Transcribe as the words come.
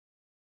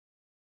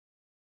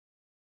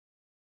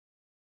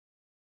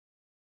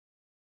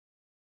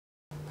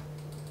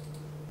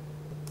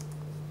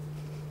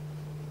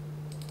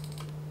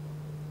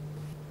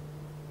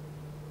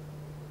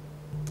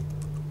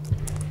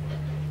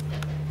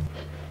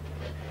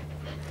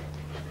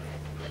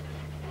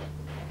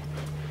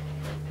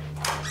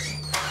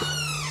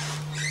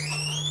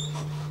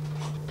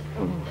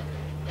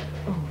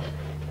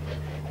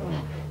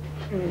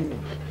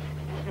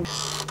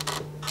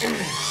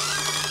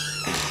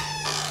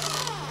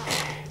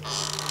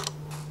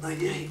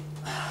98,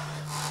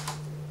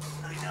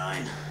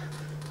 99,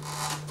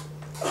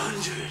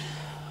 100.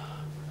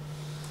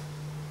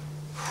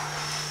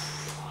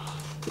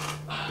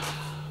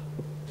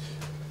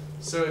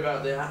 Sorry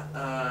about that,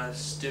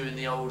 just doing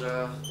the old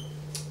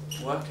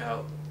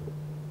workout.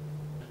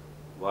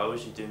 Why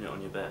was you doing it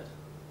on your bed?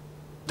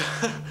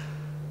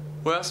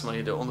 Where else am I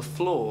going to do it? On the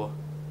floor?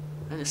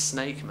 I ain't a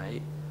snake,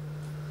 mate.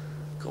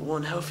 Got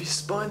one healthy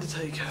spine to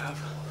take care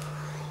of.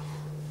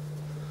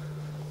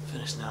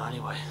 Finished now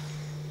anyway.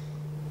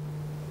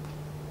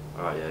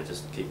 Alright, yeah,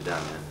 just keep it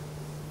down, yeah?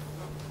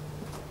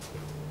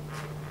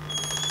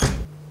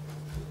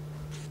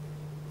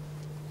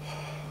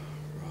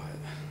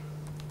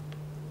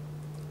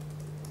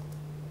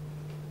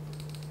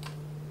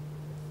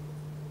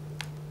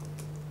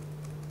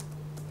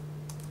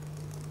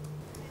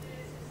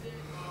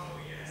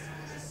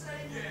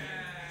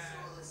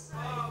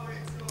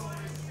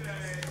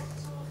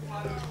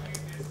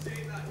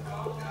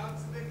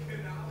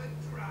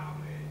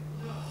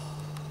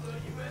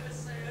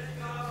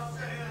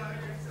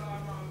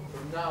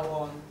 From now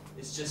on,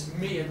 it's just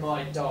me and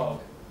my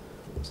dog.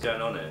 What's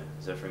going on here?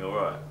 Is everything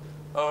alright?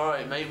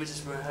 Alright, mate, we're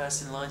just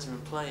rehearsing lines we're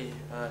playing.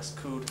 It's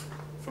called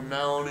From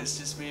Now On, It's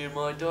Just Me and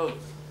My Dog.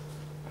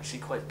 Actually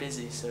quite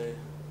busy, so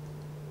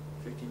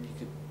thinking you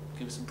could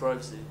give us some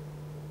privacy.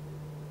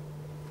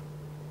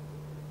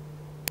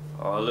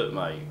 Oh, look,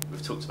 mate,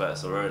 we've talked about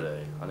this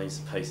already. I need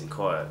some peace and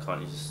quiet.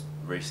 Can't you just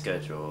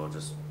reschedule or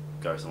just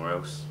go somewhere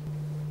else?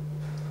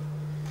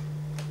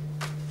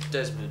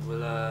 Desmond,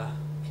 we'll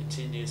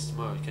continue this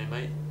tomorrow, okay,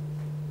 mate?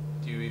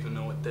 Do you even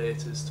know what day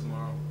it is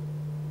tomorrow?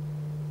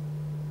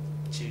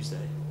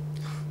 Tuesday.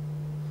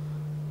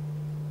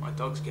 My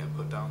dog's getting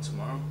put down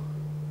tomorrow.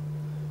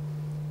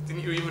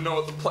 Didn't you even know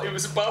what the play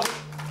was about?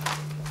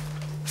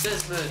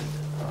 Desmond!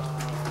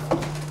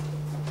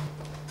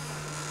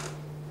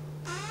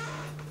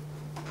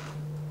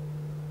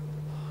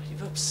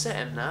 You've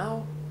upset him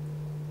now?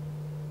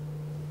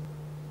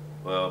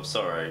 Well, I'm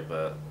sorry,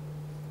 but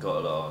got a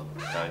lot on,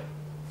 okay?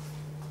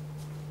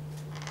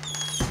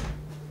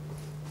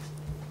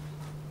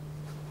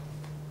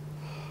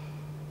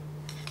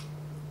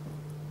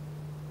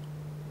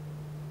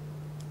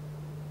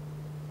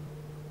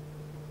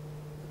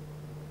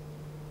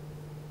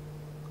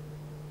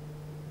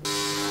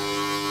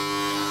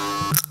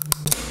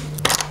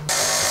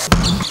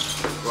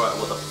 Right,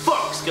 what the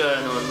fuck's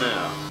going on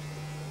now?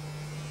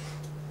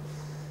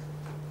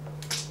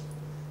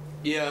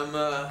 Yeah, I'm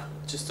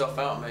just off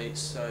out, mate,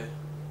 so I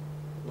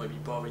won't be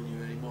bothering you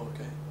anymore,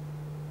 okay?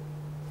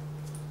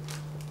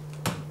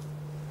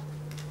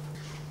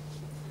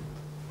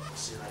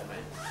 See you later,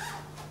 mate.